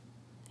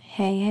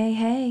Hey, hey,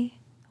 hey.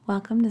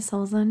 Welcome to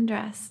Souls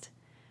Undressed.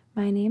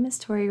 My name is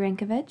Tori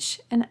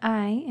Rankovich, and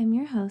I am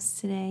your host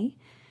today.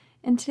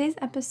 And today's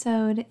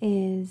episode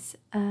is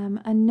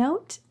a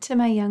note to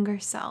my younger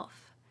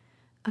self,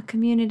 a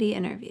community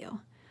interview.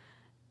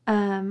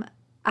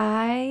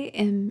 I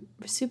am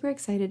super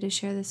excited to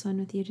share this one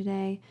with you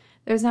today.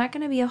 There's not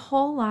going to be a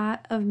whole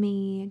lot of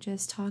me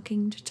just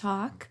talking to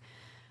talk.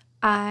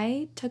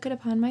 I took it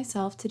upon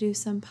myself to do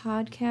some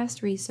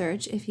podcast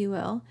research, if you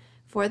will,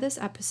 for this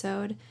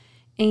episode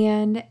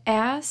and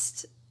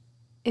asked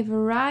a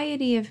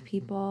variety of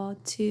people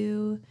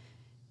to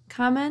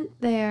comment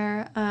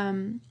their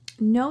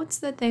notes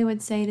that they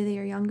would say to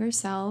their younger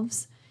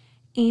selves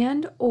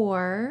and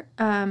or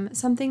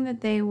something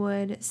that they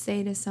would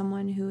say to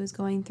someone who is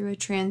going through a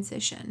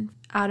transition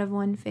out of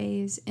one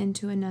phase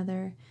into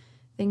another,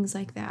 things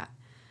like that.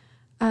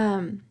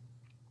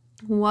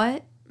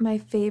 What my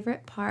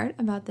favorite part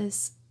about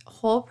this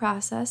whole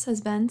process has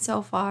been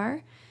so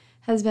far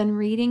has been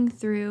reading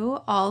through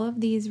all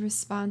of these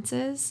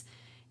responses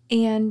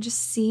and just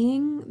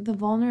seeing the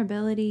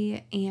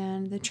vulnerability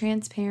and the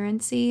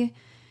transparency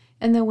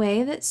and the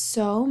way that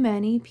so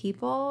many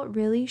people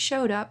really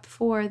showed up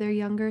for their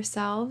younger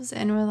selves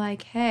and were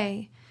like,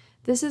 hey,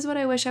 this is what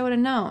I wish I would have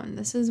known.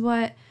 This is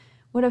what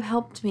would have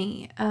helped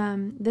me.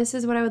 This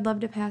is what I would love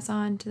to pass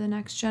on to the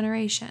next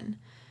generation.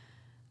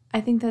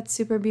 I think that's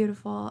super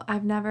beautiful.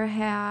 I've never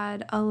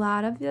had a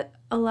lot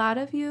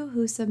of you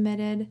who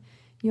submitted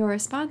your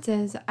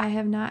responses. I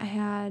have not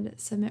had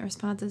submit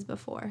responses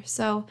before.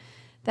 So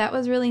that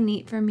was really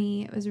neat for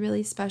me. It was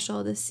really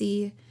special to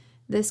see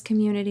this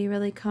community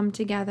really come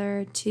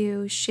together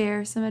to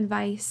share some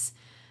advice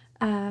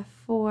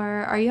for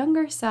our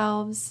younger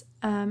selves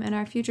and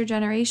our future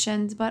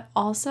generations, but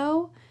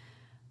also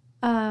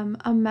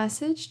a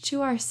message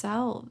to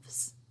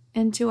ourselves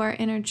and to our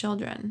inner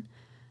children.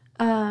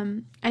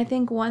 I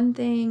think one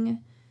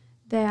thing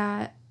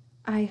that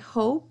I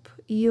hope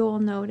you will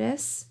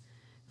notice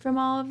from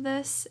all of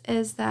this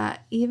is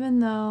that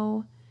even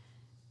though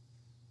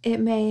it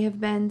may have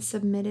been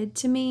submitted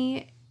to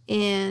me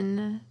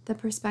in the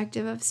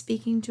perspective of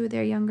speaking to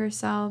their younger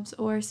selves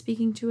or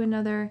speaking to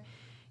another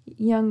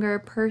younger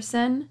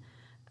person,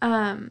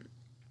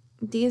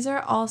 these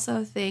are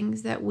also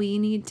things that we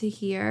need to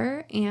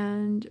hear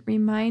and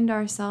remind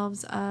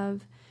ourselves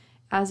of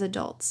as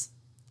adults.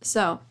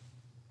 So,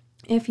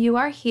 if you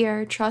are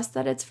here, trust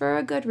that it's for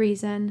a good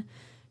reason.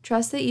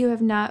 Trust that you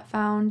have not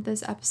found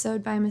this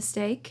episode by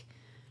mistake.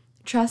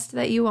 Trust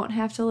that you won't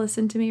have to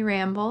listen to me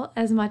ramble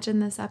as much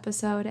in this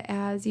episode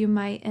as you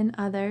might in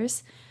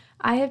others.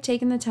 I have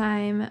taken the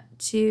time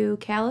to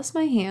callous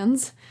my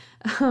hands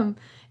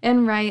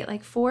and write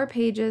like 4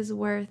 pages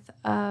worth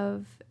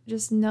of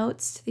just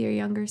notes to your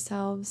younger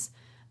selves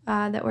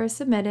that were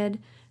submitted.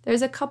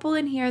 There's a couple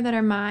in here that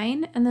are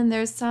mine, and then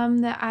there's some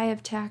that I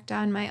have tacked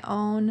on my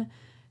own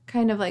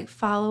kind of like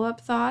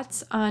follow-up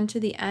thoughts onto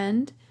the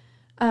end.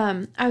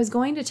 I was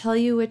going to tell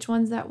you which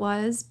ones that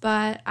was,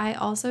 but I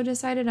also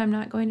decided I'm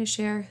not going to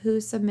share who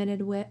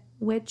submitted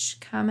which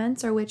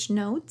comments or which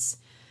notes.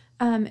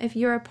 If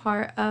you're a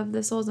part of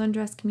the Souls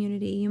Undressed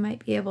community, you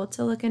might be able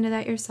to look into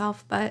that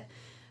yourself, but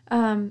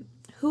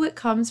who it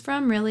comes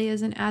from really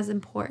isn't as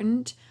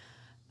important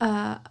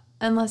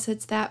unless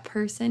it's that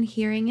person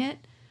hearing it.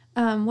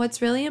 What's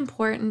really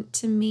important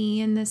to me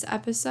in this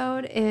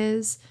episode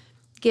is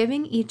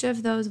giving each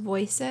of those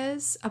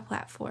voices a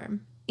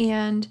platform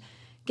and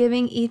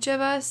giving each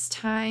of us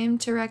time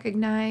to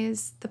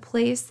recognize the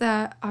place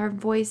that our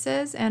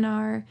voices and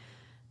our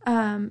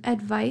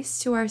advice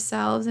to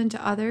ourselves and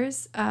to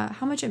others,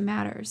 how much it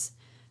matters.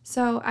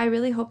 So I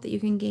really hope that you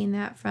can gain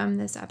that from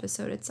this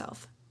episode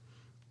itself.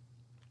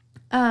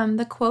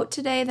 The quote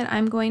today that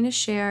I'm going to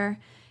share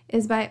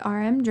is by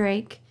R.M.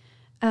 Drake.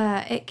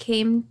 It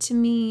came to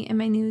me in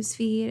my news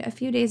feed a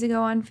few days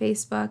ago on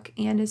Facebook,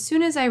 and as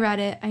soon as I read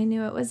it, I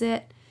knew it was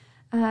it.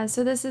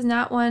 So this is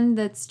not one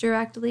that's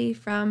directly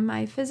from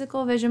my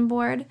physical vision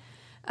board,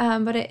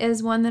 but it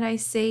is one that I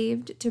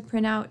saved to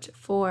print out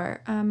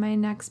for my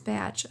next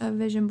batch of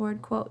vision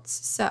board quotes.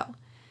 So,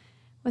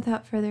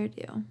 without further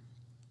ado,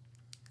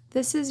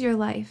 this is your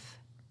life.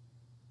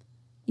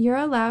 You're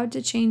allowed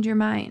to change your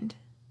mind,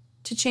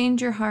 to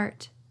change your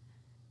heart.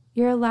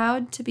 You're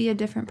allowed to be a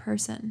different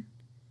person,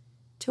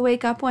 to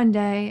wake up one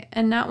day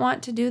and not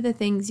want to do the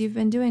things you've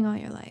been doing all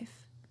your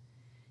life.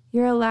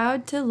 You're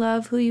allowed to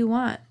love who you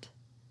want,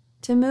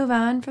 to move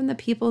on from the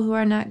people who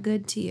are not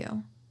good to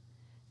you,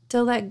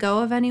 to let go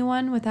of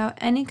anyone without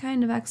any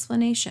kind of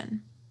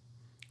explanation,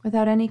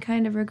 without any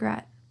kind of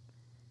regret.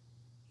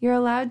 You're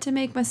allowed to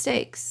make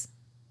mistakes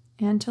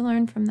and to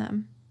learn from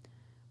them,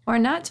 or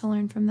not to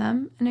learn from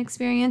them and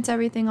experience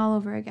everything all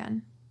over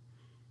again.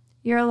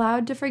 You're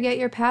allowed to forget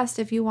your past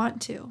if you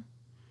want to,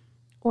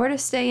 or to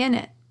stay in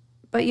it,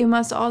 but you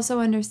must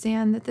also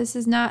understand that this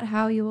is not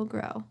how you will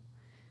grow.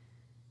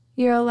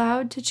 You're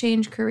allowed to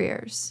change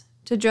careers,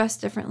 to dress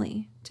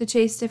differently, to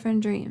chase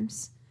different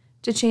dreams,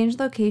 to change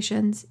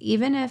locations,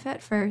 even if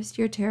at first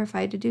you're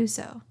terrified to do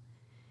so.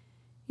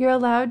 You're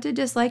allowed to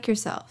dislike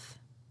yourself,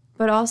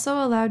 but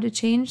also allowed to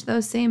change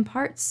those same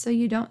parts so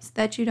you don't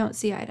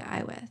see eye to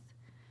eye with.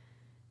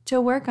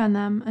 To work on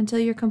them until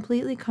you're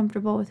completely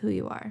comfortable with who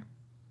you are.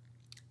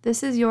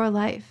 This is your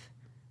life.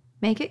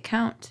 Make it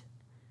count.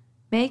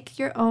 Make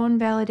your own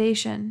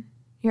validation,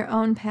 your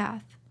own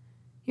path,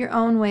 your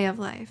own way of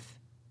life.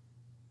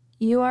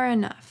 You are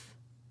enough,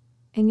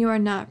 and you are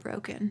not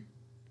broken.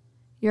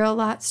 You're a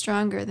lot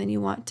stronger than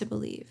you want to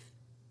believe.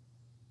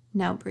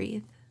 Now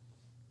breathe.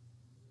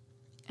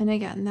 And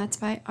again, that's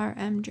by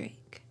R.M. Drake.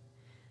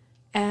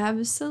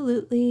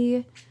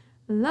 Absolutely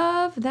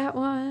love that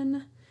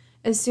one.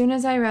 As soon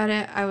as I read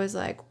it, I was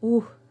like,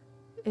 ooh,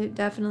 it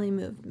definitely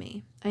moved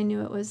me. I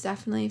knew it was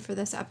definitely for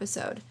this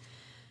episode.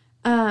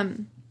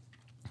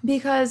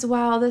 Because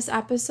while this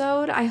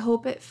episode, I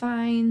hope it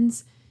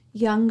finds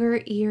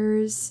younger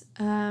ears,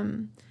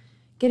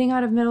 getting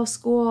out of middle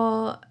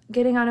school,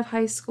 getting out of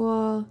high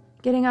school,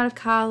 getting out of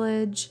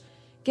college,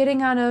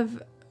 getting out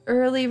of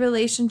early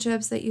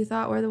relationships that you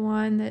thought were the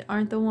one that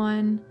aren't the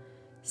one,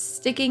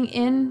 sticking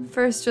in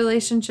first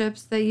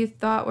relationships that you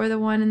thought were the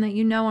one and that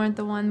you know aren't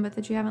the one but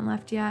that you haven't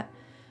left yet.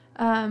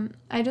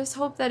 I just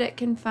hope that it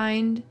can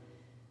find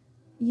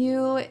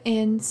you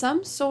in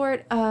some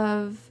sort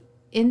of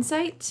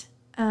insight,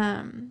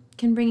 can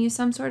bring you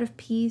some sort of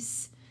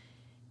peace,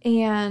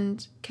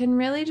 and can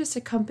really just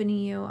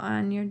accompany you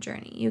on your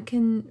journey. You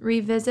can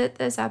revisit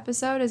this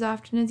episode as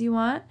often as you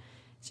want.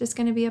 It's just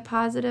going to be a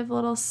positive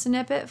little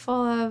snippet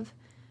full of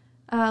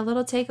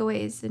little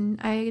takeaways, and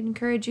I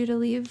encourage you to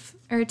leave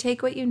or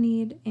take what you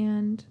need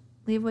and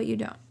leave what you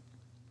don't.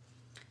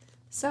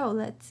 So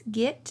let's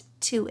get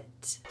to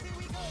it.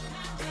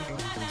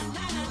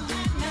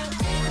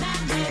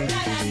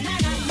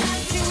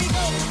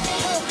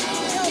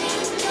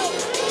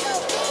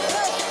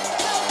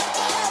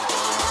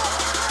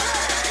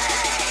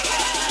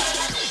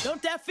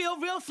 Don't that feel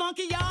real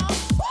funky, y'all?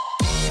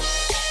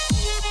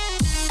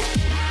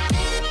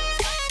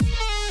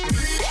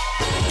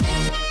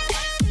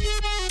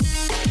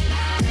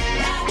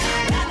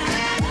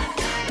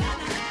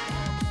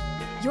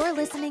 You're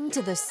listening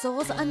to the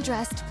Souls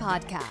Undressed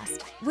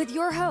podcast with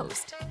your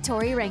host,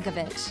 Tori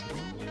Rankovich.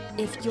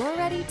 If you're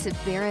ready to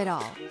bear it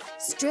all,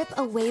 strip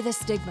away the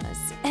stigmas,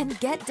 and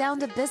get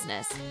down to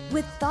business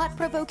with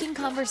thought-provoking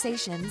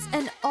conversations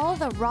and all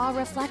the raw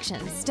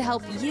reflections to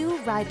help you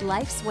ride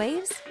life's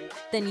waves,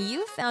 then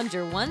you found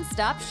your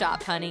one-stop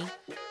shop, honey.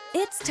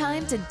 It's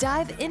time to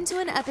dive into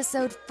an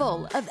episode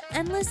full of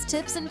endless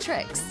tips and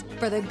tricks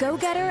for the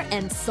go-getter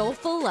and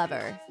soulful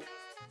lover.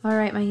 All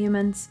right, my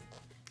humans.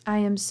 I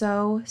am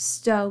so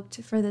stoked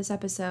for this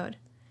episode.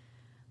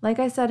 Like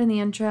I said in the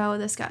intro,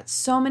 this got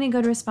so many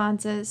good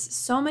responses.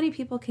 So many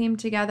people came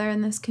together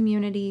in this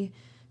community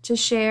to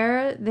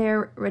share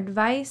their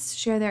advice,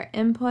 share their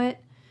input.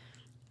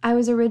 I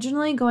was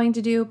originally going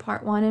to do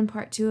part 1 and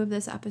part 2 of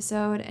this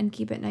episode and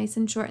keep it nice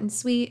and short and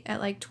sweet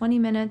at like 20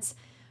 minutes.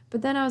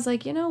 But then I was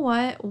like, you know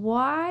what?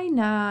 Why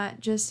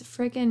not just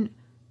freaking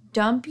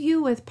dump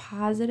you with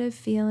positive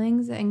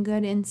feelings and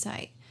good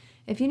insight?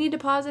 If you need to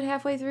pause it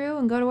halfway through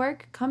and go to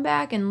work, come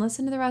back and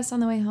listen to the rest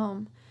on the way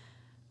home.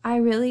 I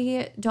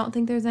really don't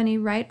think there's any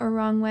right or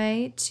wrong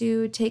way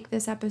to take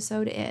this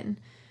episode in.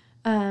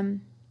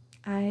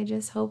 I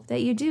just hope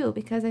that you do,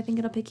 because I think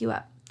it'll pick you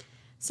up.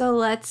 So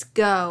let's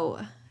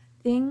go.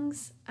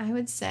 Things I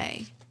would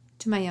say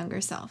to my younger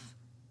self.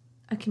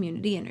 A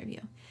community interview.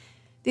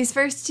 These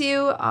first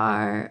 2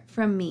 are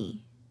from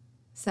me.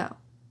 So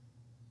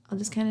I'll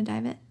just kind of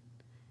dive in.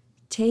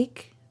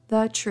 Take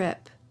the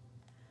trip.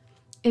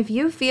 If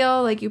you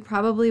feel like you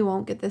probably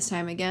won't get this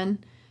time again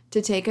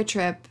to take a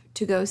trip,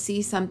 to go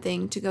see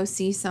something, to go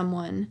see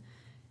someone,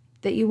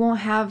 that you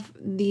won't have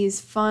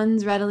these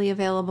funds readily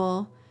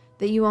available,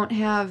 that you won't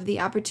have the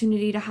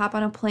opportunity to hop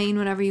on a plane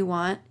whenever you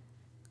want,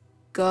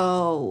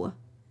 go.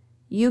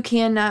 You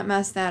cannot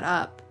mess that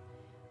up.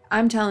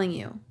 I'm telling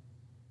you,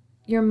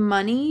 your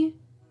money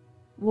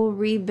will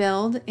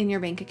rebuild in your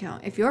bank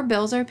account. If your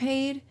bills are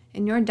paid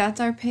and your debts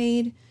are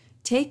paid,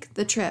 take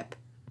the trip.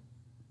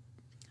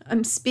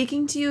 I'm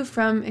speaking to you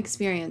from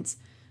experience.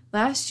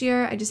 Last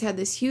year, I just had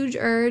this huge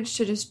urge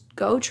to just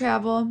go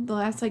travel, the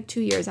last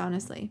 2 years,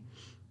 honestly.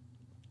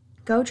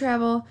 Go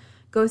travel,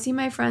 go see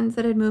my friends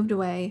that had moved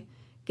away,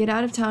 get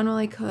out of town while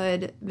I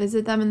could,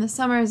 visit them in the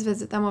summers,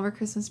 visit them over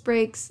Christmas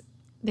breaks,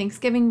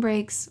 Thanksgiving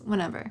breaks,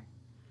 whenever.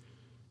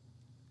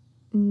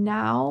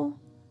 Now,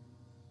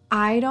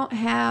 I don't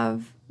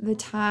have the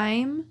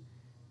time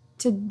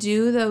to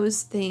do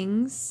those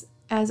things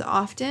as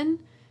often,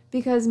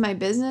 because my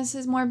business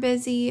is more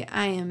busy.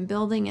 I am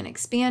building and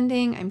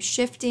expanding. I'm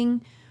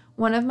shifting.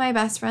 One of my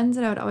best friends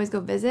that I would always go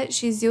visit,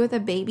 she's due with a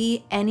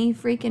baby any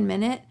freaking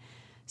minute.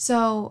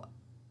 So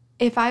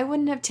if I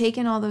wouldn't have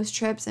taken all those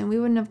trips and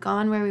we wouldn't have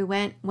gone where we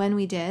went when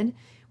we did,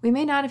 we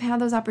may not have had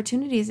those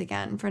opportunities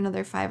again for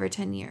another 5 or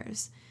 10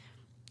 years.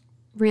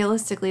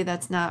 Realistically,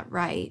 that's not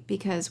right,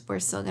 because we're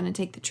still going to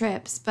take the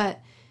trips.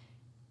 But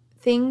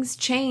things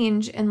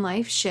change and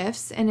life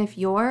shifts. And if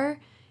you're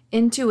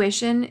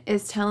intuition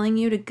is telling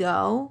you to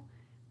go,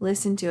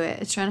 listen to it.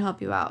 It's trying to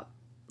help you out.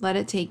 Let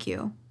it take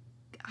you.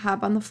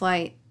 Hop on the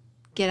flight.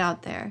 Get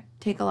out there.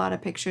 Take a lot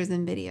of pictures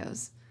and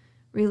videos.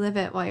 Relive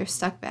it while you're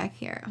stuck back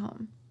here at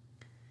home.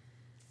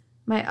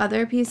 My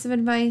other piece of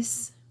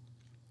advice,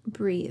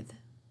 breathe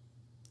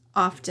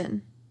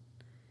often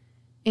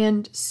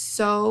and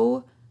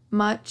so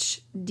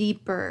much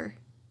deeper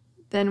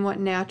than what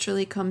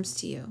naturally comes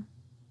to you.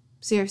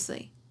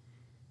 Seriously.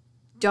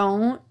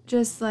 Don't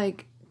just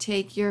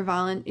take your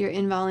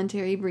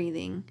involuntary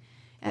breathing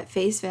at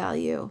face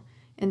value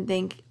and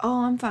think,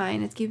 oh, I'm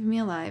fine, it's keeping me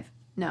alive.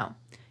 No.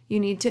 You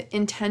need to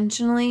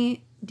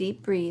intentionally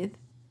deep breathe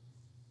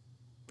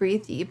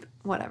deep,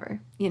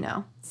 whatever,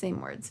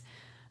 same words.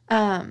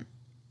 And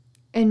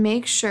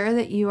make sure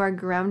that you are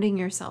grounding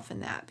yourself in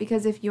that.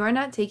 Because if you are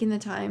not taking the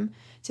time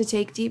to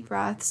take deep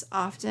breaths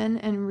often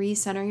and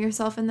recenter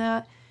yourself in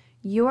that,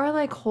 you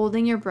are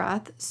holding your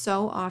breath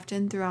so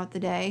often throughout the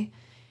day.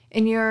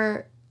 And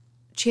your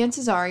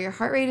chances are your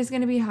heart rate is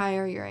going to be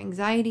higher. Your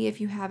anxiety,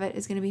 if you have it,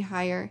 is going to be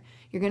higher.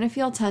 You're going to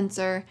feel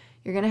tenser.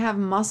 You're going to have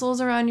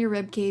muscles around your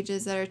rib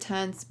cages that are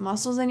tense,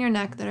 muscles in your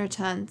neck that are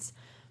tense.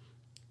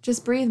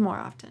 Just breathe more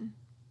often.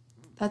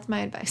 That's my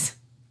advice.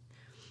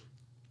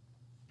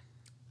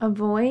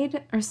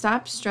 Avoid or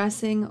stop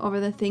stressing over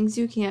the things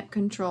you can't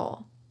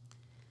control.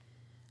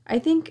 I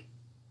think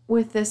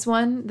with this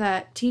one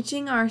that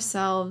teaching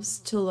ourselves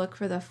to look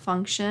for the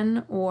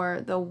function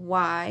or the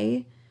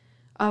why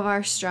of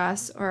our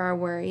stress or our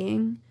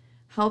worrying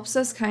helps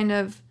us kind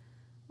of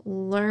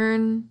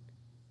learn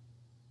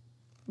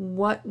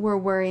what we're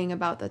worrying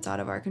about that's out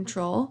of our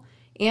control,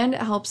 and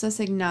it helps us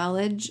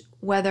acknowledge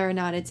whether or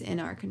not it's in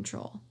our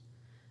control.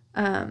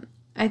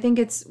 I think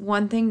it's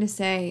one thing to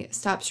say,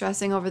 stop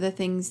stressing over the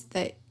things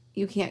that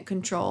you can't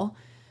control,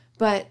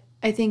 but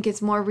I think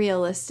it's more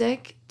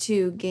realistic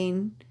to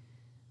gain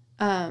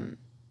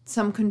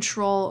some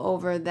control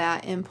over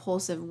that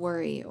impulsive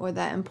worry or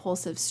that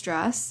impulsive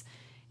stress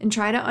and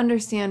try to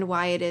understand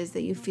why it is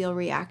that you feel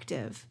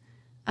reactive.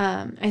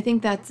 I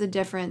think that's the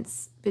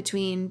difference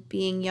between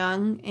being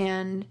young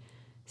and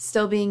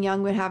still being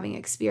young but having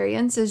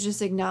experience, is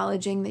just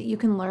acknowledging that you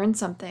can learn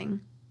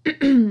something.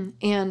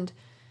 And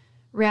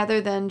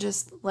rather than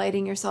just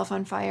lighting yourself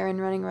on fire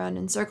and running around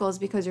in circles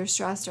because you're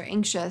stressed or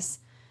anxious,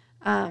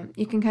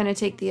 you can kind of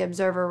take the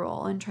observer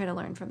role and try to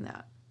learn from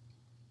that.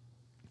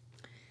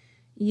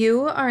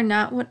 You are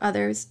not what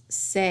others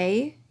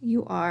say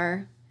you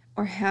are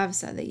or have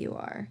said that you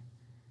are.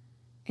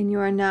 And you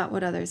are not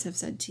what others have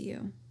said to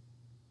you.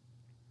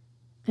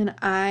 And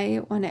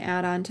I want to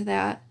add on to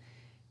that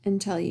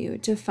and tell you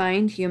to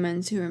find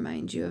humans who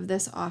remind you of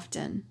this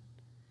often.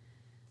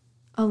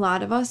 A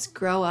lot of us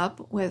grow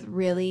up with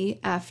really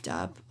effed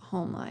up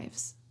home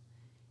lives.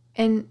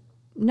 And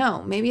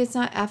no, maybe it's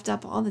not effed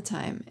up all the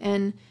time.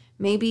 And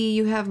maybe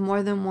you have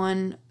more than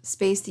one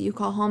space that you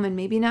call home, and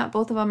maybe not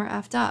both of them are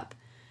effed up.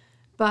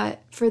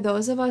 But for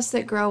those of us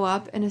that grow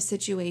up in a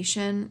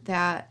situation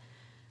that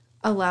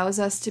allows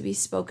us to be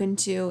spoken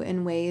to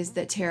in ways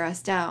that tear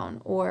us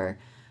down, or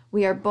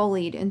we are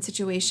bullied in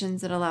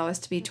situations that allow us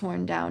to be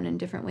torn down in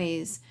different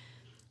ways,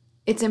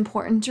 it's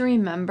important to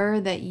remember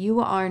that you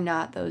are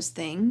not those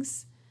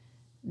things.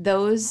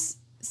 Those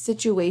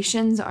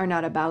situations are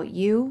not about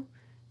you.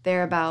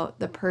 They're about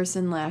the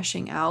person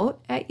lashing out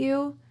at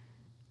you,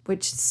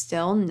 which is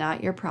still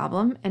not your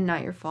problem and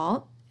not your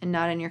fault and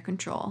not in your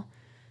control.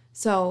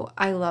 So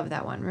I love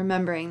that one,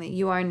 remembering that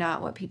you are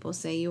not what people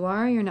say you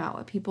are. You're not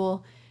what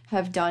people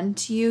have done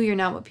to you. You're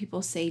not what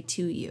people say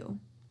to you.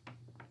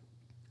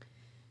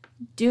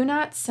 Do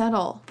not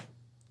settle.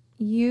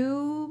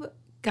 You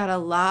got a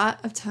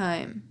lot of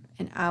time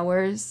and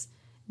hours,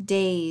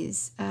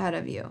 days ahead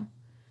of you.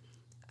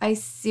 I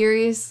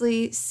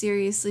seriously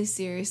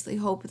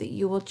hope that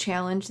you will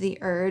challenge the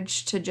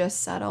urge to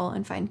just settle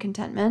and find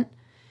contentment,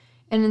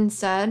 and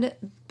instead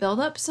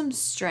build up some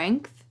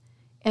strength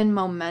and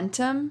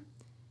momentum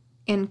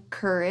and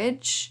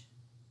courage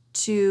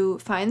to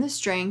find the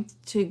strength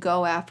to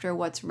go after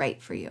what's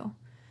right for you.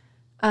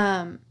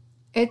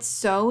 It's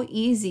so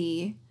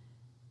easy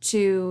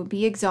to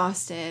be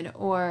exhausted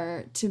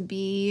or to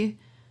be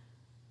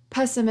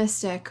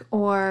pessimistic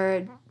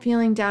or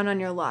feeling down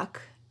on your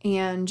luck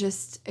and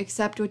just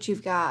accept what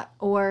you've got.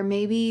 Or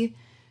maybe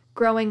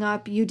growing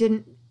up you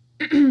didn't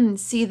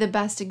see the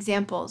best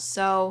examples,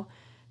 so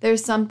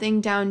there's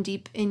something down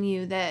deep in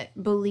you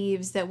that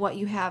believes that what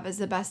you have is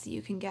the best that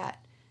you can get.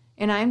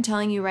 And I'm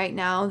telling you right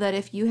now that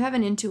if you have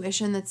an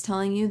intuition that's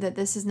telling you that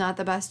this is not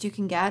the best you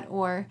can get,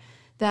 or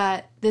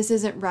that this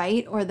isn't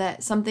right, or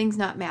that something's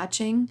not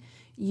matching,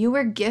 you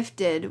were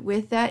gifted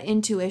with that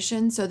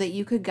intuition so that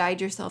you could guide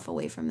yourself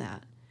away from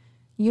that.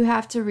 You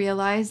have to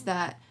realize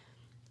that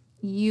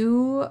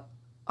you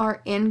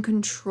are in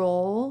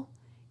control,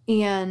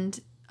 and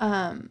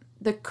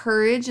the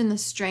courage and the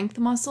strength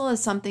muscle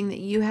is something that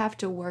you have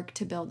to work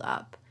to build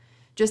up.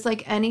 Just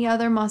like any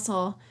other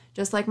muscle,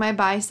 just like my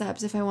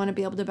biceps, if I want to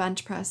be able to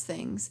bench press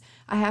things,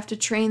 I have to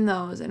train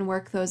those and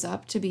work those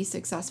up to be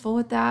successful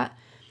with that.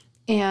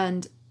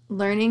 And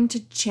learning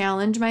to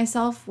challenge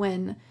myself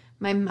when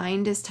my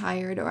mind is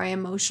tired or I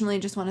emotionally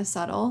just want to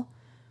settle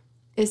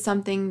is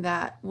something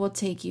that will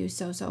take you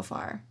so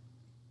far.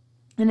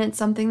 And it's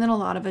something that a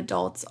lot of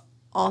adults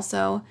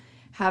also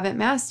haven't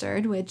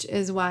mastered, which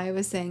is why I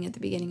was saying at the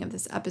beginning of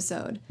this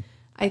episode,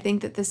 I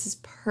think that this is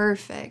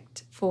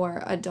perfect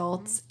for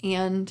adults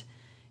and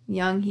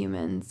young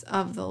humans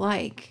of the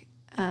like.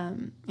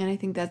 And I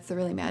think that's the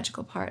really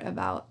magical part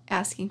about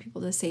asking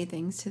people to say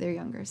things to their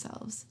younger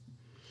selves.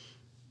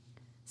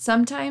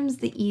 Sometimes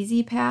the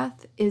easy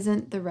path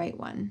isn't the right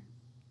one.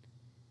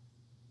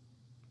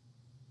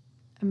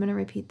 I'm going to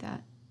repeat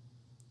that.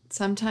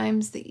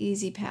 Sometimes the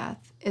easy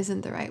path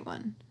isn't the right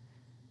one.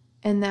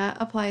 And that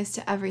applies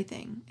to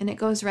everything. And it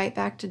goes right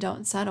back to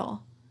don't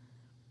settle.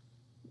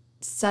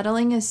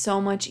 Settling is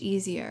so much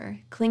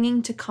easier.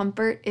 Clinging to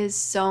comfort is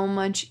so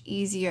much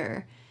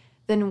easier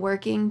than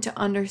working to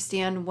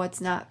understand what's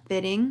not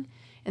fitting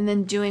and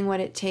then doing what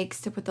it takes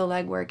to put the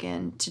legwork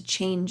in to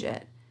change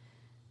it.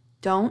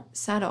 Don't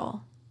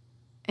settle.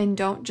 And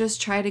don't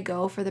just try to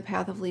go for the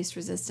path of least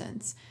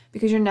resistance,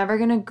 because you're never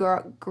going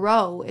to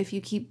grow if you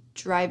keep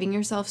driving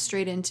yourself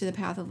straight into the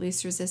path of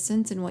least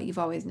resistance and what you've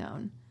always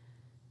known.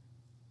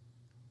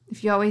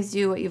 If you always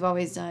do what you've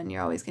always done,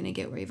 you're always going to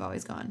get where you've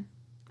always gone.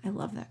 I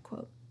love that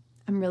quote.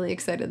 I'm really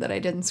excited that I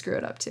didn't screw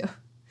it up too.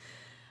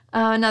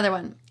 Another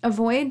one.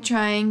 Avoid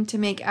trying to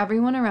make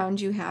everyone around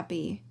you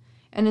happy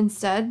and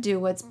instead do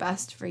what's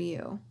best for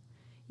you.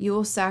 You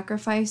will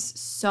sacrifice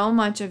so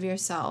much of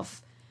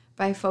yourself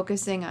by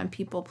focusing on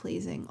people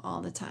pleasing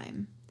all the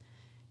time.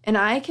 And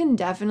I can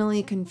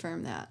definitely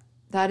confirm that.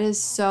 That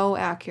is so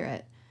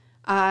accurate.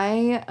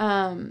 I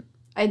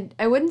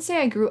wouldn't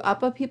say I grew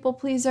up a people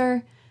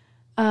pleaser.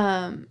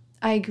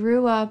 I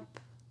grew up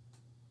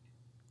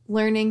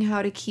learning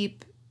how to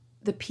keep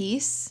the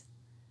peace.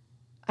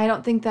 I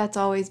don't think that's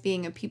always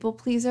being a people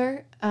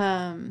pleaser.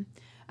 I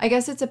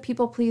guess it's a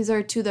people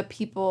pleaser to the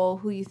people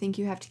who you think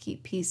you have to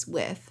keep peace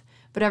with,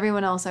 but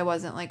everyone else I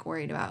wasn't like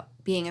worried about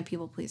being a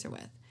people pleaser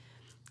with.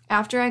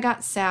 After I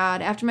got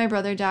sad, after my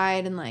brother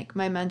died and like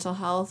my mental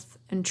health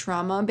and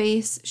trauma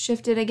base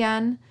shifted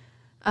again,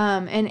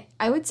 and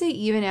I would say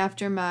even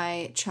after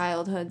my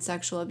childhood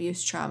sexual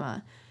abuse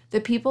trauma,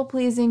 the people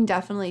pleasing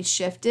definitely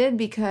shifted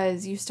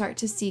because you start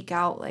to seek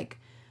out like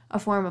a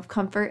form of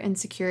comfort and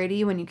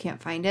security when you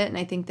can't find it. And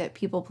I think that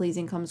people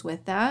pleasing comes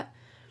with that.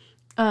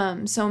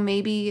 So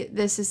maybe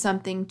this is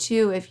something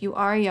too, if you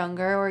are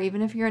younger or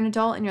even if you're an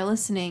adult and you're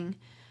listening,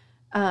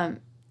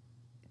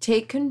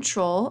 take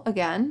control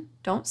again.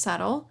 Don't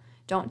settle.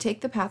 Don't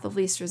take the path of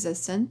least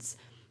resistance,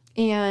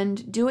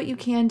 and do what you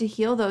can to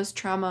heal those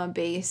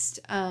trauma-based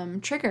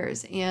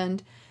triggers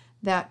and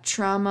that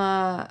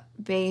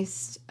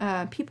trauma-based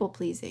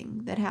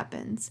people-pleasing that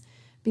happens,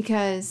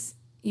 because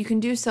you can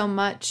do so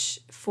much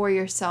for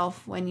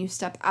yourself when you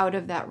step out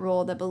of that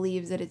role that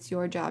believes that it's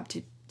your job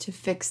to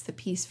fix the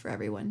peace for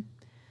everyone.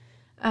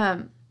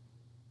 I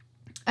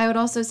would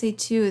also say,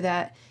 too,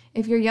 that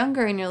if you're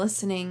younger and you're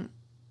listening,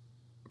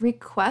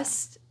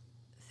 request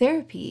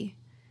therapy.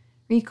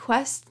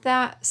 Request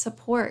that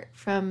support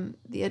from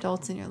the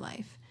adults in your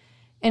life.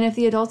 And if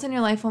the adults in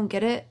your life won't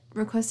get it,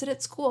 request it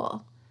at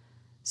school.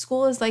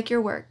 School is like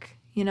your work,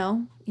 you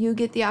know? You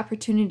get the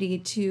opportunity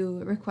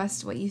to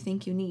request what you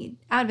think you need.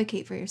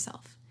 Advocate for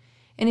yourself.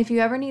 And if you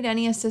ever need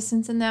any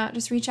assistance in that,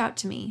 just reach out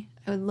to me.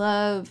 I would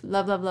love,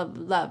 love, love, love,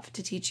 love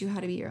to teach you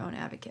how to be your own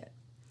advocate.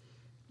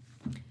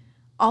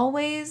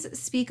 Always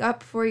speak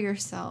up for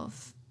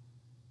yourself.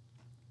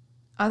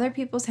 Other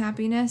people's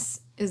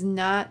happiness is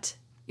not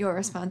your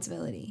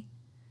responsibility.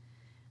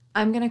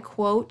 I'm going to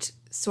quote,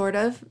 sort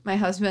of, my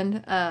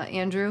husband,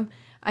 Andrew.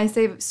 I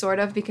say sort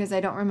of because I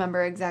don't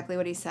remember exactly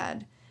what he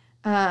said.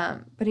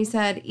 But he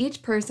said,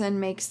 each person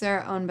makes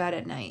their own bed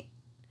at night,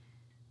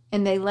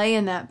 and they lay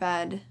in that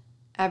bed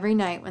every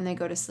night when they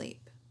go to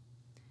sleep.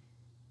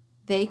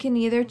 They can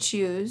either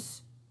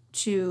choose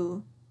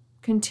to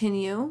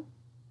continue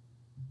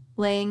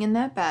laying in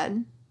that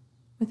bed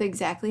with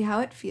exactly how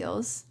it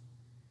feels,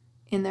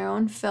 in their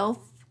own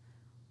filth,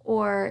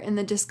 or in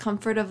the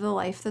discomfort of the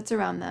life that's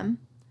around them,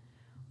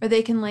 or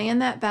they can lay in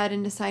that bed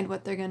and decide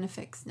what they're going to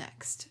fix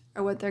next,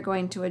 or what they're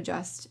going to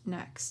adjust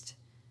next.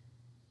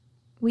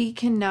 We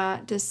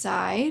cannot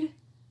decide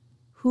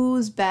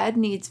whose bed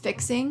needs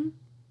fixing,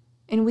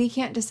 and we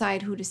can't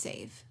decide who to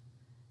save.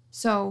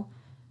 So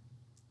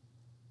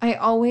I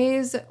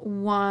always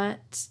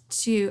want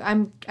to,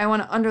 I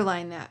want to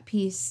underline that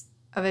piece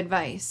of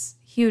advice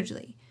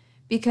hugely,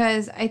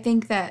 because I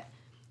think that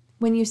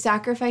when you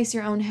sacrifice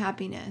your own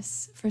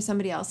happiness for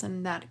somebody else,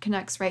 and that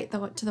connects right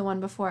to the one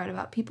before it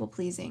about people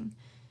pleasing,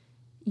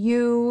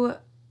 you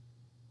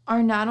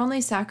are not only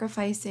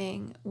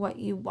sacrificing what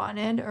you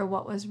wanted or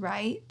what was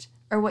right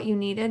or what you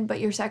needed,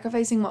 but you're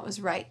sacrificing what was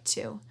right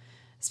too,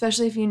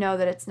 especially if you know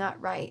that it's not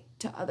right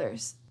to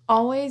others.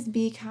 Always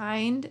be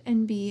kind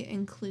and be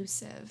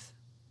inclusive.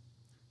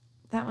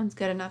 That one's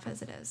good enough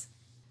as it is.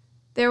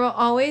 There will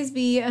always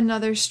be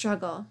another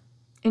struggle,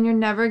 and you're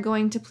never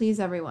going to please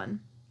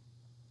everyone.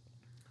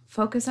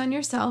 Focus on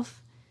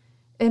yourself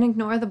and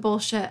ignore the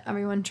bullshit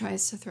everyone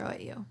tries to throw at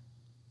you.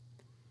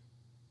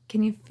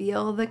 Can you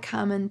feel the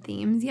common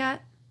themes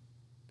yet?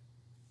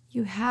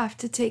 You have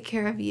to take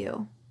care of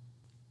you.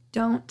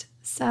 Don't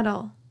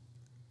settle.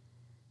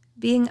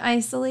 Being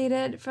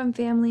isolated from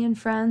family and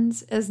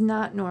friends is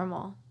not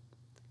normal.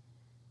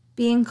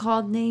 Being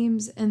called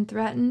names and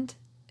threatened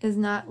is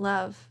not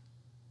love.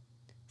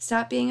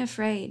 Stop being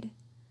afraid,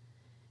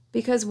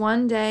 because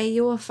one day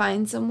you will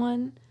find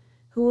someone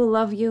who will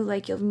love you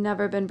like you've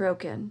never been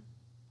broken.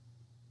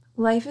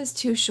 Life is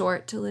too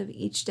short to live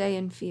each day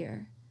in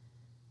fear,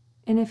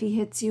 and if he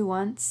hits you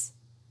once,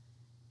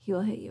 he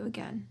will hit you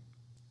again.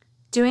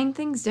 Doing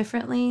things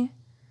differently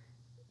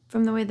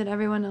from the way that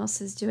everyone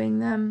else is doing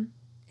them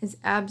is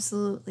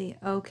absolutely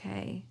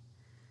okay.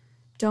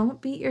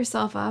 Don't beat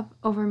yourself up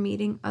over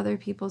meeting other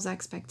people's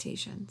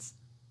expectations.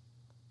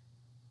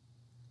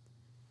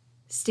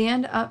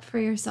 Stand up for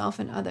yourself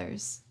and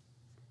others.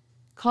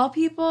 Call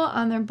people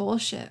on their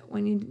bullshit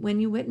when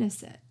you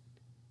witness it.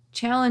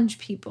 Challenge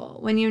people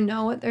when you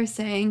know what they're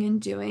saying and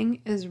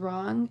doing is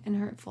wrong and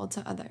hurtful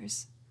to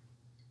others.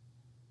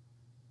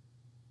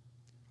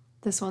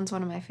 This one's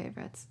one of my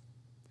favorites.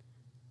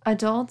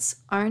 Adults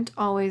aren't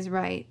always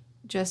right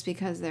just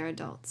because they're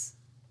adults.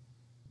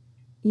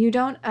 You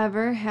don't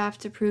ever have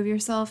to prove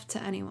yourself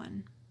to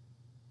anyone.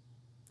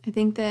 I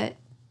think that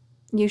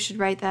you should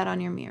write that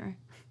on your mirror.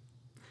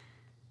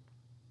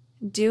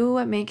 Do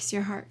what makes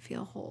your heart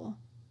feel whole.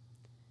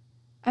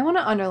 I want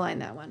to underline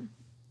that one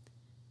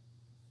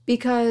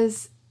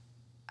because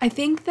I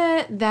think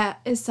that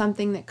is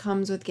something that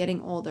comes with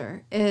getting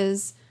older,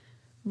 is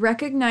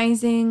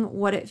recognizing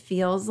what it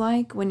feels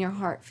like when your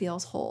heart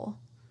feels whole.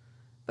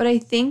 But I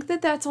think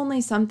that that's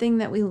only something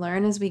that we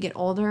learn as we get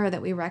older, or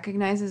that we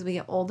recognize as we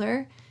get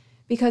older,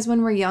 because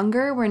when we're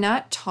younger, we're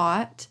not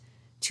taught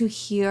to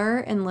hear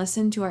and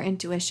listen to our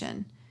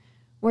intuition.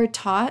 We're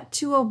taught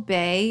to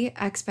obey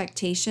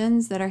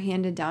expectations that are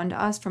handed down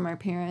to us from our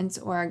parents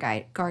or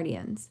our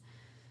guardians.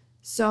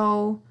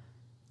 So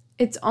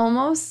it's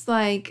almost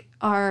like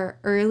our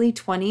early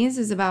 20s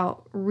is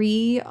about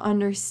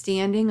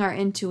re-understanding our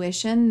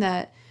intuition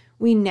that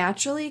we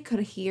naturally could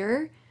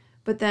hear,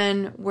 but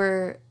then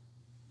we're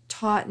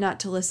taught not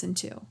to listen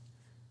to.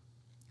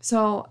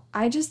 So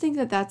I just think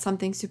that that's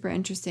something super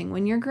interesting.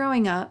 When you're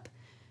growing up,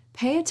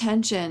 pay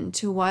attention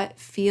to what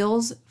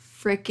feels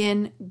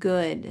freaking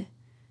good.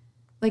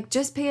 Like,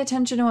 just pay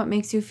attention to what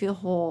makes you feel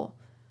whole.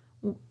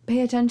 Pay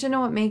attention to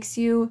what makes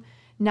you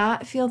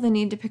not feel the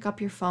need to pick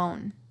up your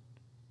phone.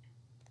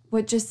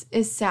 What just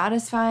is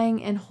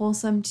satisfying and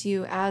wholesome to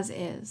you as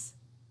is.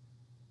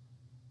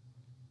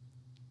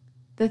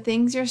 The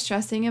things you're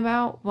stressing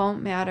about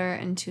won't matter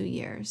in 2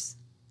 years.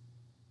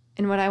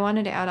 And what I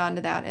wanted to add on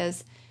to that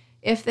is,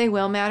 if they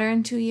will matter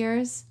in 2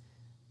 years,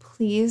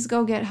 please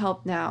go get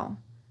help now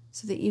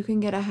so that you can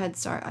get a head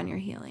start on your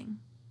healing.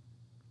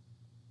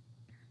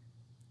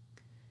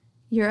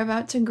 You're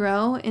about to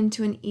grow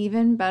into an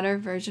even better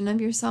version of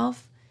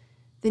yourself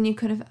than you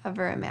could have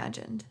ever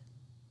imagined.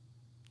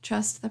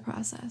 Trust the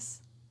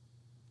process.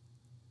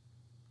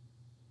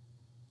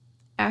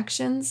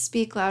 Actions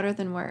speak louder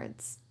than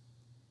words.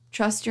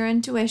 Trust your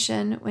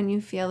intuition when you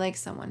feel like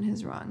someone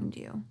has wronged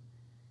you.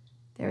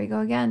 There we go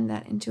again,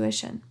 that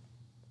intuition.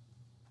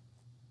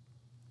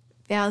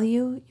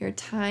 Value your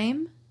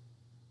time,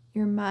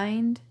 your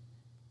mind,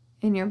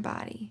 and your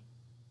body.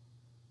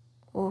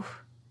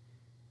 Oof.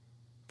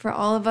 For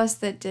all of us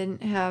that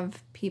didn't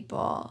have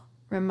people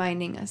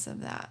reminding us of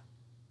that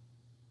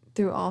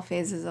through all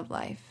phases of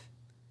life,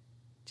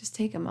 just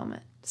take a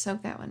moment,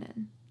 soak that one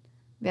in.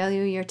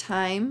 Value your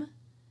time,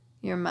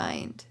 your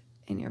mind,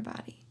 and your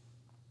body.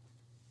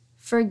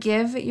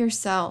 Forgive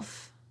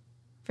yourself.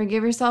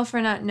 Forgive yourself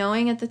for not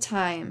knowing at the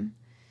time,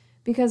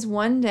 because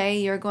one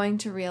day you're going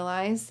to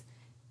realize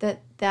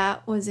that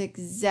that was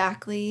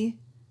exactly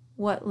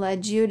what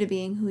led you to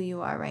being who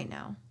you are right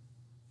now.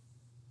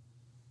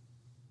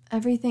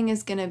 Everything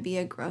is going to be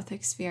a growth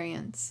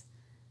experience.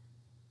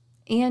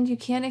 And you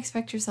can't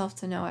expect yourself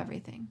to know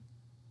everything.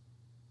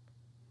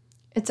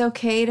 It's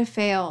okay to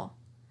fail.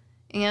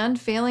 And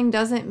failing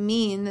doesn't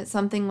mean that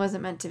something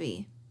wasn't meant to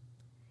be.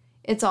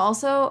 It's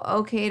also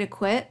okay to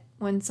quit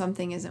when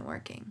something isn't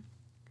working.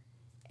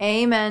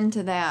 Amen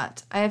to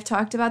that. I have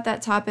talked about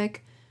that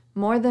topic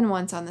more than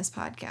once on this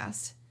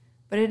podcast.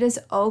 But it is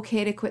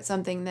okay to quit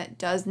something that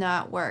does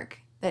not work,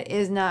 that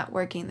is not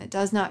working, that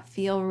does not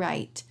feel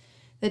right,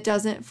 that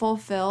doesn't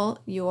fulfill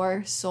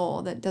your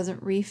soul, that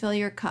doesn't refill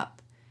your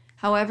cup.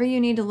 However you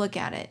need to look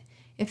at it.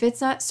 If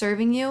it's not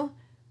serving you,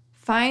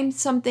 find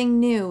something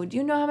new. Do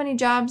you know how many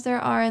jobs there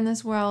are in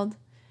this world?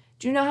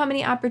 Do you know how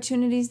many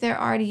opportunities there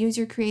are to use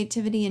your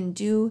creativity and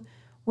do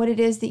what it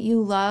is that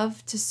you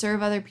love to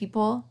serve other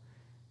people?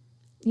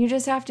 You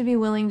just have to be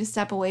willing to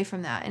step away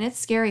from that. And it's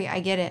scary. I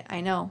get it.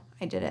 I know.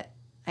 I did it.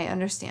 I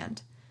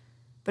understand.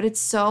 But it's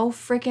so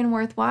freaking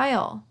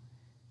worthwhile.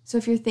 So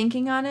if you're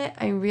thinking on it,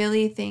 I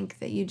really think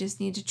that you just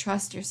need to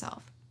trust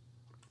yourself.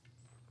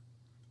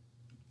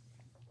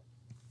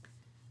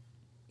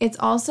 It's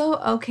also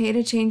okay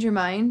to change your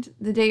mind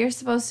the day you're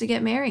supposed to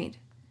get married.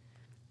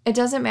 It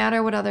doesn't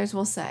matter what others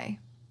will say.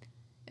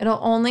 It'll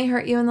only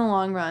hurt you in the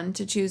long run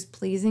to choose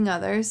pleasing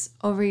others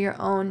over your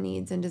own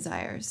needs and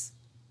desires.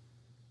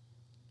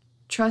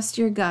 Trust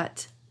your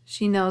gut.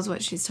 She knows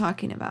what she's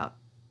talking about.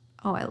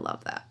 Oh, I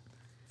love that.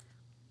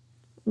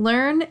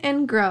 Learn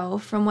and grow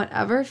from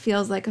whatever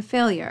feels like a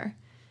failure,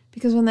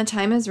 because when the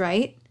time is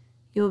right,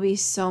 you'll be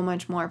so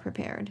much more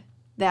prepared.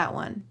 That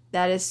one,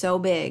 that is so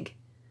big.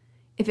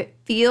 If it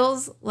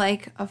feels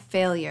like a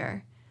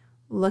failure,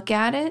 look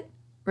at it,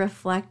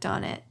 reflect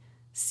on it,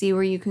 see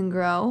where you can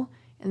grow,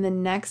 and the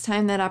next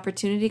time that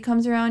opportunity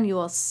comes around, you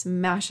will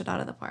smash it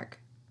out of the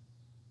park.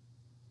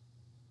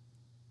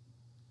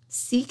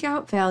 Seek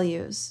out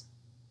values,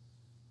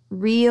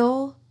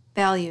 real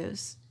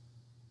values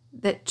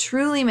that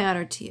truly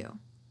matter to you.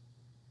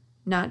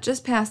 Not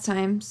just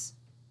pastimes,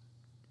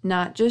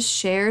 not just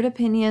shared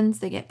opinions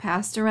that get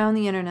passed around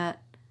the internet.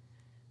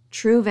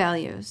 True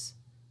values.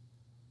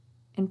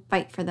 And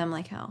fight for them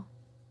like hell.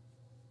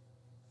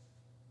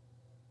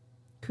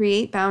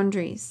 Create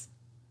boundaries.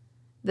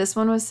 This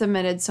one was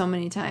submitted so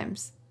many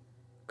times.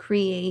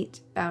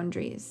 Create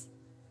boundaries.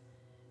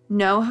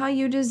 Know how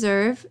you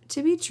deserve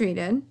to be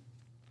treated,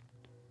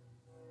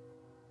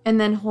 and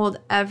then hold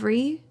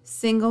every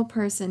single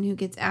person who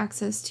gets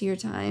access to your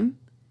time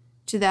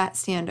to that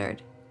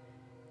standard.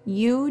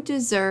 You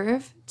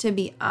deserve to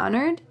be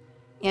honored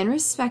and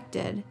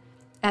respected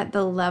at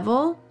the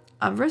level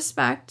of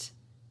respect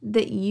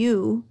that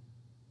you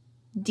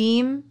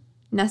deem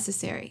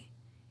necessary.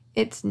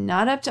 It's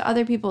not up to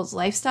other people's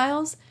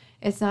lifestyles.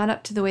 It's not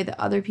up to the way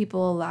that other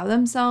people allow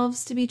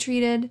themselves to be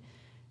treated.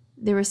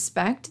 The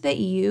respect that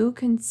you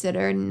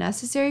consider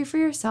necessary for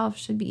yourself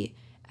should be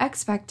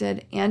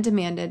expected and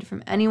demanded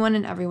from anyone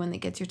and everyone that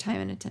gets your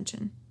time and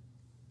attention.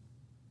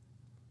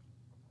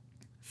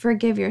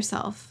 Forgive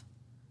yourself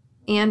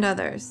and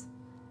others,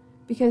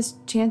 because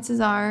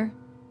chances are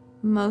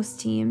most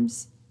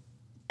teams,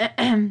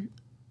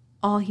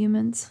 all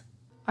humans,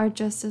 are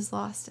just as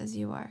lost as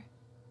you are.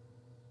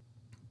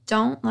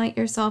 Don't light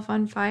yourself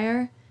on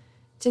fire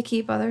to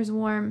keep others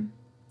warm.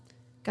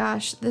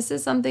 Gosh, this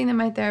is something that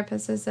my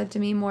therapist has said to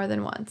me more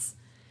than once.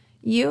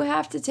 You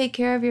have to take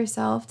care of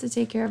yourself to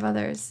take care of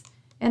others.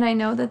 And I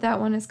know that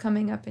one is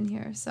coming up in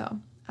here, so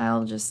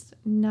I'll just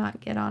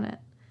not get on it.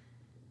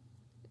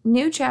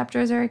 New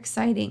chapters are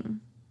exciting.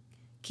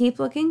 Keep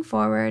looking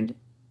forward,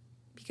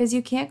 because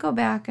you can't go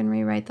back and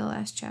rewrite the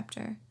last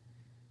chapter.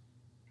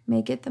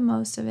 Make it the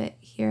most of it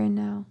here and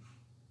now.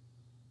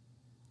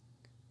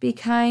 Be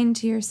kind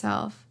to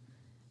yourself,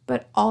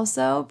 but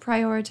also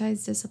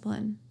prioritize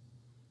discipline.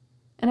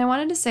 And I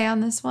wanted to say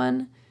on this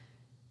one,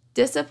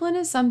 discipline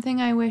is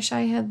something I wish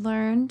I had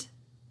learned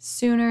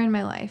sooner in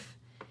my life.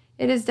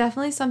 It is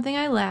definitely something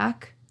I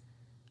lack.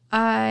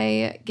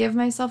 I give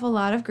myself a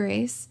lot of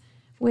grace,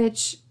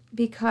 which,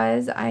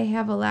 because I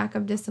have a lack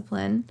of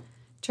discipline,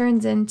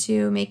 turns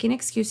into making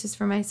excuses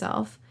for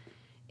myself.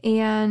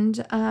 And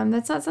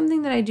that's not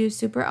something that I do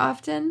super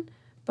often,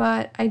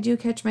 but I do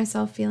catch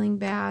myself feeling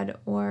bad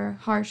or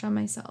harsh on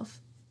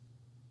myself.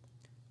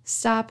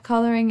 Stop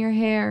coloring your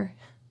hair.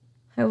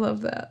 I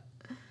love that.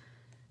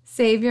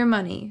 Save your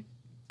money,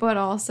 but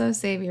also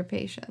save your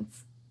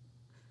patience.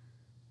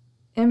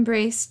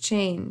 Embrace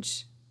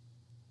change.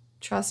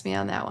 Trust me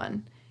on that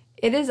one.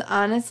 It is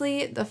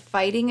honestly the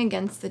fighting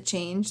against the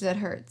change that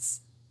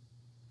hurts.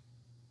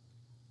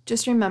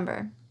 Just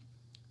remember,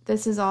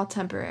 this is all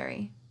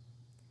temporary.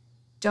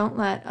 Don't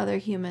let other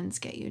humans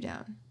get you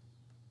down.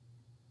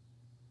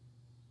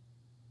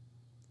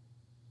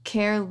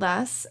 Care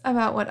less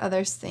about what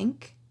others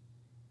think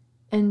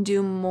and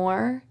do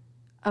more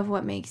of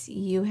what makes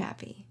you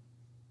happy.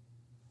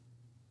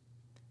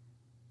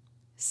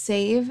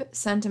 Save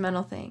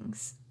sentimental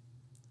things.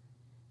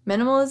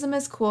 Minimalism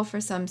is cool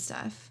for some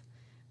stuff,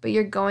 but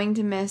you're going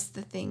to miss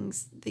the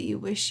things that you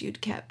wish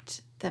you'd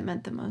kept that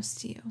meant the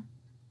most to you.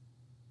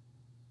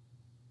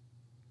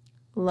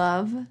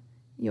 Love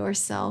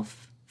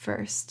yourself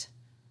first.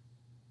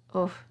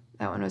 Oh,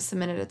 that one was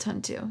submitted a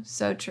ton too.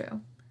 So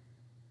true.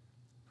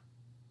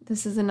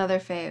 This is another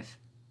fave.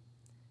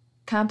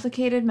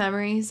 Complicated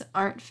memories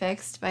aren't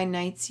fixed by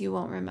nights you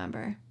won't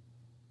remember.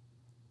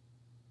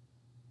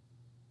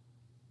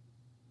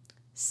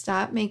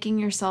 Stop making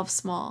yourself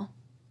small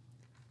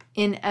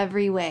in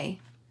every way.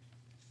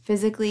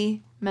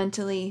 Physically,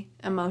 mentally,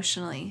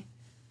 emotionally.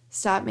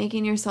 Stop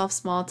making yourself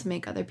small to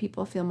make other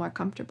people feel more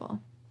comfortable.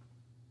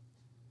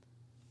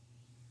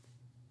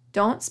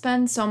 Don't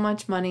spend so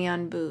much money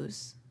on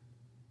booze.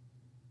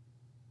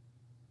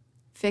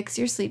 Fix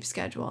your sleep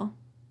schedule.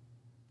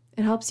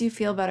 It helps you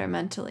feel better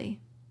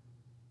mentally.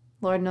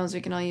 Lord knows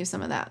we can all use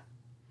some of that.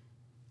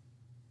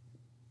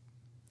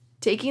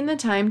 Taking the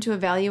time to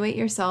evaluate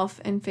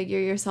yourself and figure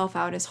yourself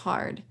out is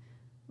hard,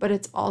 but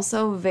it's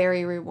also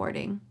very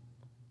rewarding.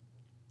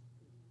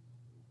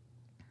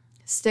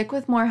 Stick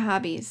with more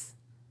hobbies.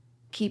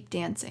 Keep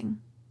dancing.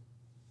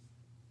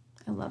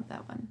 I love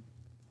that one.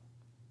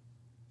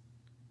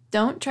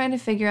 Don't try to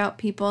figure out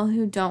people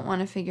who don't want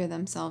to figure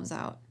themselves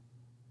out.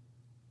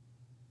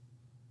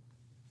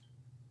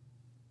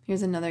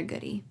 Here's another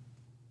goodie.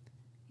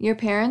 Your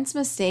parents'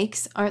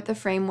 mistakes aren't the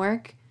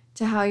framework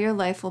to how your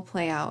life will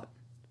play out.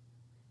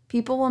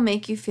 People will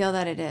make you feel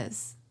that it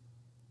is.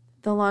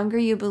 The longer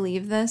you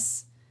believe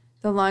this,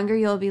 the longer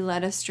you'll be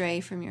led astray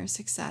from your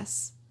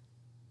success.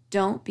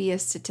 Don't be a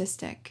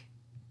statistic.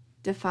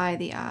 Defy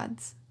the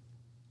odds.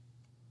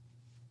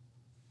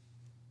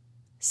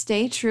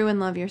 Stay true and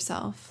love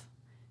yourself.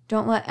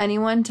 Don't let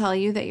anyone tell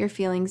you that your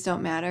feelings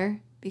don't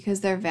matter,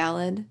 because they're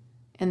valid,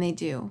 and they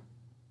do.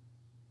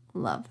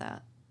 Love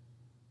that.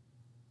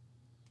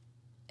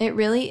 It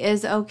really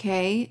is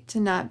okay to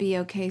not be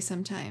okay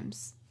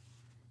sometimes.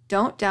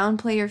 Don't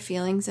downplay your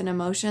feelings and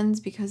emotions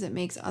because it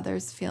makes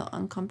others feel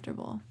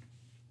uncomfortable.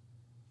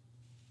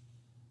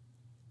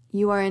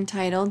 You are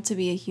entitled to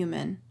be a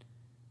human.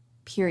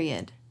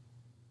 Period.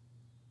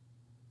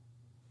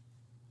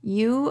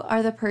 You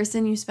are the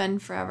person you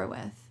spend forever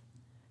with.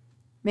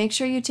 Make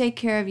sure you take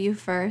care of you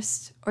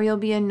first, or you'll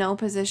be in no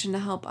position to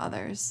help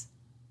others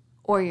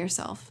or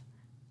yourself.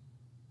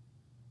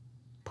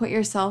 Put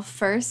yourself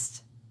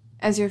first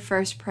as your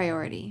first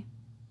priority.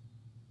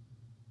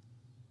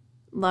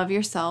 Love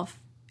yourself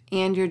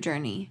and your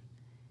journey,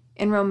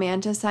 and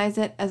romanticize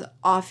it as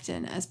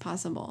often as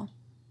possible.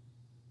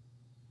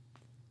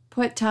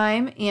 Put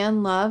time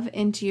and love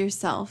into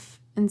yourself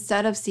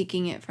instead of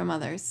seeking it from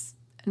others,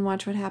 and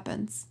watch what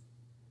happens.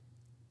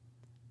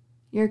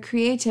 Your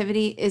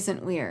creativity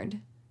isn't weird,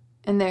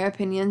 and their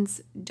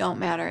opinions don't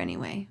matter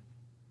anyway.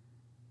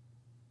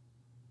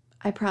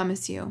 I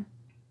promise you,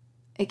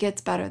 it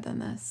gets better than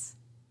this.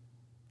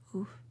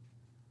 Oof.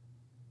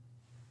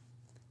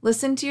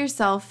 Listen to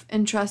yourself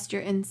and trust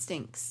your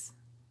instincts.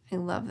 I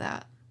love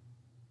that.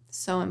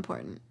 So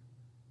important.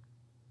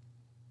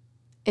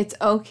 It's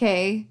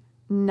okay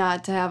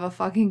not to have a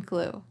fucking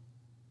clue.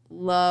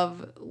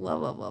 Love,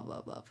 love, love, love,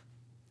 love, love.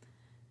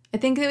 I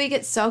think that we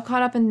get so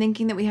caught up in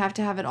thinking that we have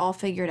to have it all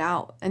figured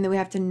out and that we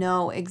have to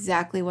know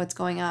exactly what's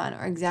going on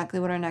or exactly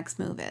what our next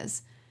move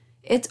is.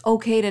 It's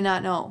okay to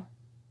not know.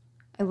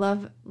 I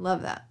love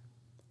that.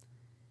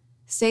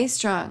 Stay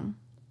strong,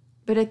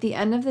 but at the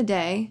end of the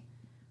day,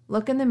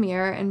 look in the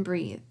mirror and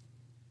breathe,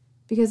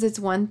 because it's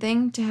one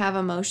thing to have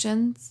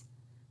emotions,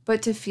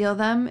 but to feel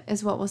them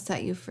is what will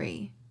set you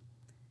free.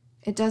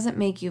 It doesn't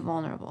make you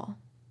vulnerable.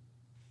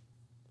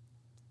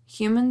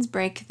 Humans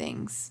break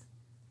things,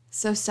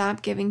 so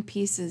stop giving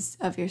pieces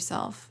of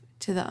yourself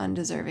to the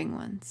undeserving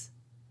ones.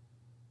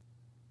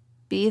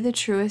 Be the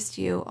truest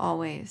you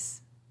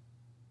always.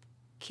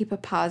 Keep a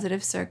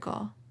positive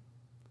circle.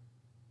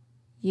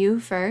 You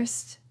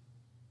first,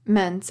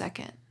 men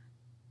second.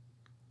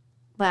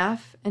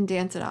 Laugh and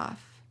dance it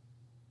off.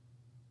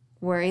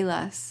 Worry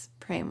less,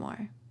 pray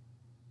more.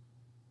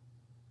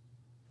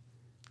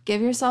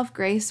 Give yourself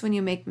grace when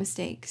you make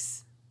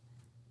mistakes.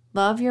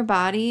 Love your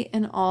body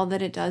and all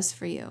that it does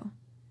for you.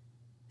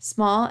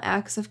 Small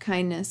acts of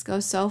kindness go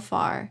so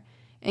far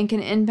and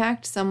can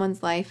impact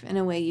someone's life in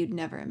a way you'd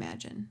never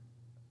imagine.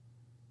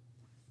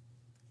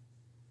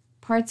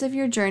 Parts of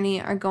your journey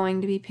are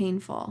going to be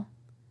painful,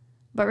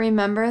 but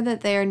remember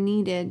that they are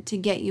needed to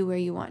get you where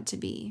you want to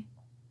be.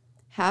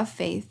 Have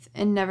faith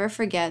and never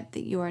forget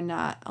that you are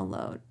not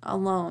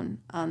alone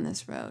on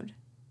this road.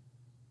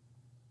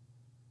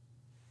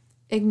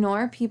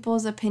 Ignore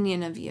people's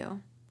opinion of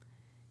you.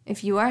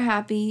 If you are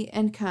happy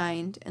and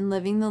kind and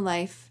living the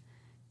life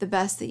the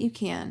best that you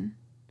can,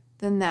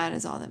 then that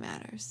is all that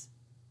matters.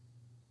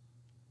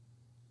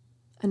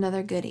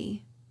 Another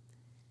goodie.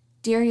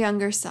 Dear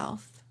younger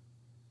self,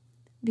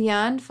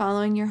 beyond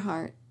following your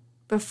heart,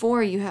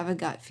 before you have a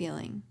gut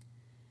feeling,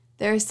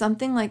 there is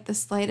something like the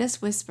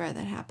slightest whisper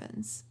that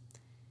happens.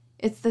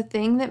 It's the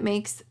thing that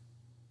makes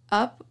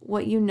up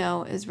what you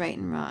know is right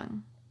and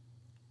wrong.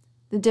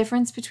 The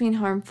difference between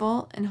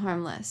harmful and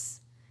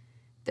harmless.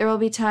 There will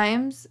be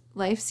times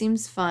life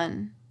seems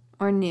fun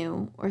or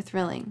new or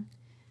thrilling.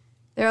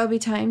 There will be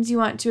times you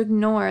want to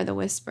ignore the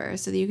whisper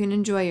so that you can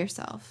enjoy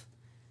yourself.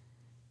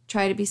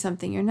 Try to be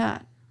something you're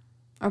not,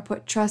 or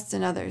put trust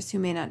in others who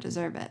may not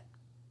deserve it.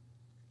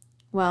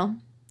 Well,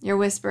 your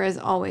whisper is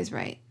always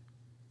right.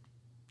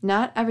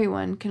 Not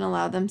everyone can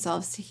allow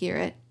themselves to hear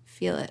it,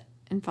 feel it,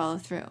 and follow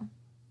through.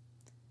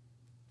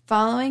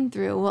 Following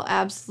through will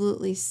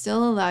absolutely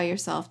still allow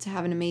yourself to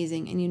have an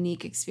amazing and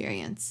unique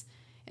experience,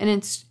 and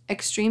in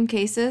extreme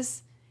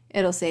cases,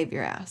 it'll save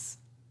your ass.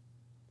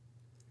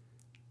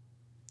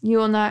 You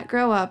will not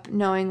grow up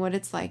knowing what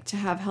it's like to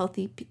have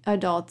healthy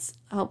adults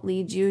help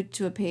lead you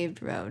to a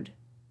paved road.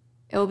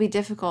 It will be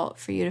difficult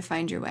for you to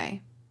find your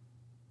way.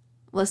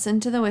 Listen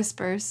to the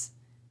whispers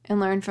and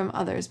learn from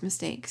others'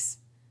 mistakes.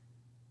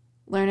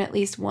 Learn at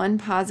least one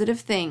positive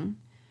thing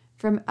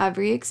from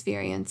every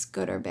experience,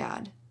 good or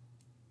bad.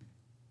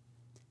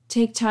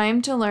 Take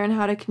time to learn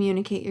how to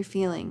communicate your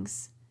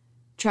feelings.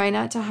 Try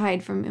not to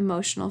hide from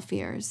emotional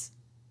fears.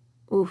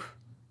 Oof.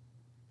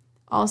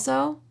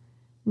 Also,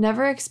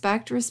 never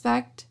expect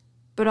respect,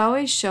 but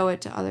always show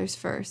it to others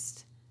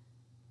first.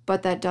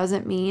 But that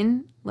doesn't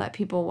mean let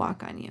people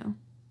walk on you.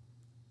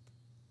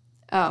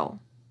 Oh,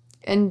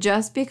 and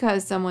just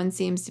because someone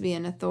seems to be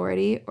an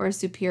authority or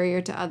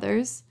superior to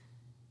others,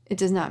 it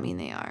does not mean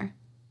they are.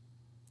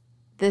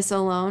 This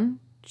alone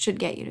should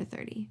get you to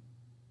 30.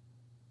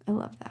 I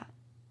love that.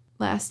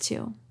 Last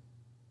two.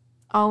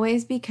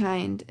 Always be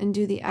kind and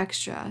do the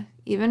extra,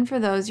 even for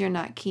those you're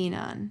not keen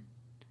on.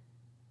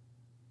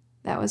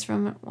 That was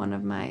from one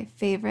of my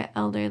favorite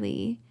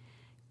elderly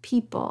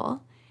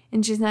people.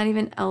 And she's not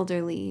even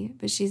elderly,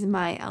 but she's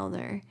my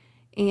elder.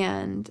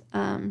 And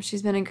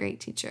she's been a great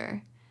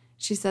teacher.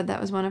 She said that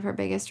was one of her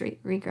biggest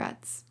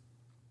regrets.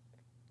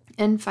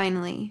 And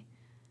finally,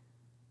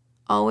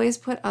 always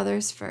put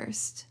others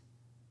first.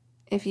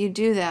 If you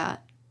do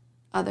that,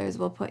 others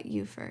will put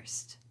you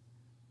first.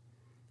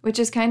 Which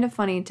is kind of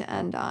funny to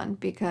end on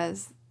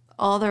because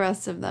all the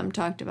rest of them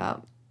talked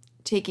about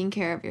taking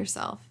care of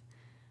yourself.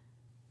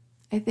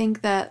 I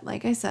think that,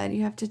 like I said,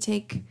 you have to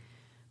take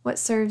what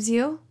serves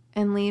you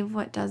and leave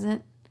what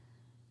doesn't.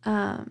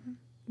 But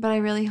I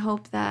really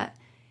hope that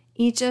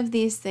each of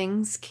these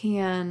things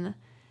can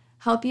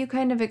help you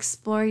kind of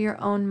explore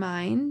your own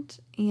mind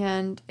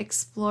and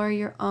explore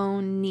your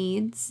own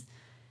needs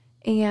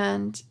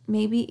and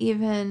maybe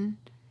even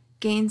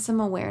gain some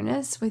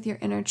awareness with your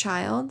inner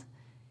child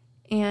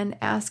and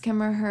ask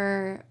him or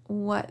her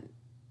what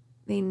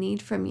they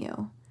need from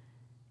you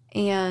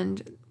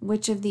and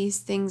which of these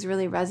things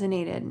really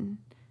resonated and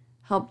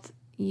helped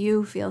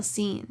you feel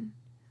seen.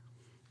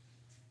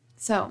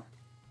 So,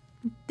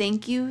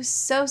 thank you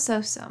so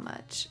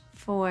much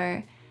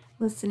for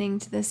listening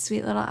to this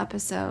sweet little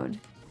episode.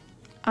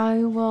 I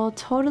will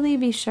totally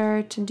be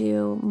sure to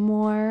do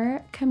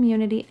more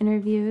community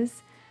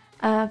interviews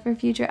for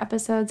future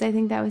episodes. I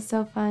think that was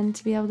so fun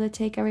to be able to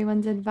take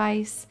everyone's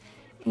advice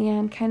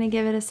and kind of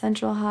give it a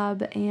central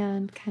hub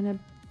and kind of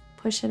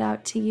push it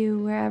out to you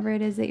wherever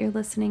it is that you're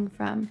listening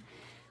from.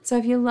 So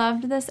if you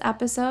loved this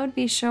episode,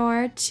 be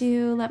sure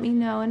to let me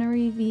know in a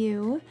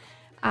review.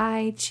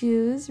 I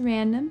choose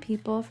random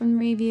people from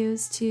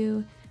reviews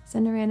to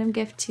send a random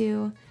gift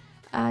to,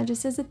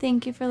 just as a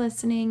thank you for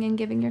listening and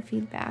giving your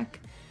feedback.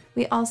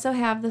 We also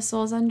have the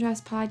Souls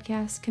Undressed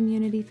Podcast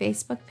community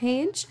Facebook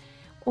page,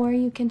 or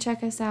you can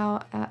check us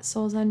out at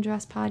Souls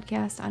Undressed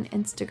Podcast on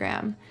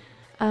Instagram.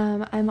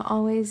 I'm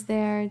always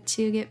there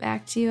to get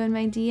back to you in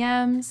my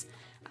DMs.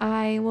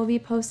 I will be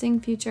posting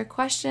future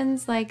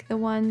questions like the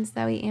ones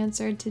that we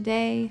answered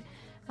today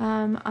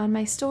on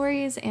my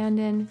stories and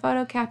in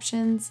photo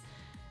captions,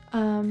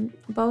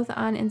 both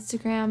on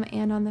Instagram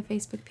and on the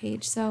Facebook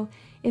page. So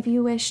if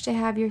you wish to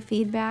have your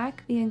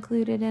feedback be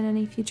included in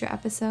any future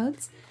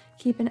episodes,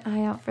 keep an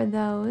eye out for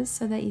those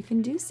so that you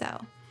can do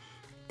so.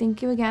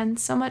 Thank you again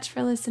so much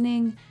for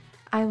listening.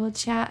 I will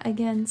chat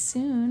again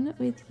soon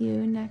with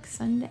you next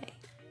Sunday.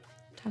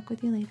 Talk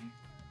with you later.